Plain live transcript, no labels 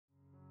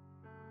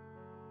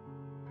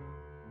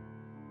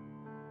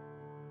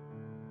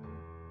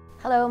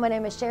Hello, my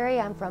name is Sherry.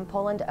 I'm from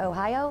Poland,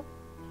 Ohio.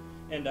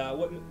 And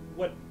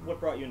what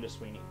brought you into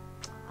Sweeney?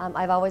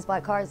 I've always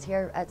bought cars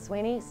here at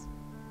Sweeney's.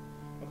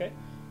 Okay.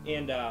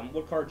 And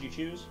what car did you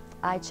choose?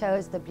 I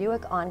chose the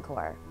Buick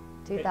Encore,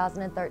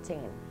 2013.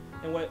 Okay.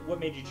 And what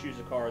made you choose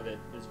a car that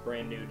is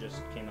brand new,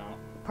 just came out?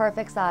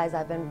 Perfect size.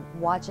 I've been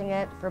watching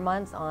it for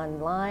months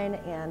online,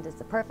 and it's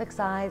the perfect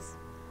size.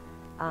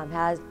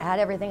 Has had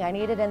everything I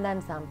needed and then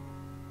some.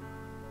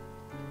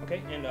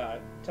 Okay, and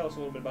tell us a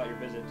little bit about your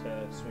visit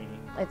to Sweeney.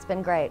 It's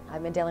been great.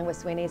 I've been dealing with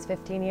Sweeney's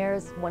 15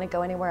 years. Wouldn't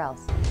go anywhere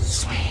else.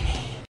 Sweeney.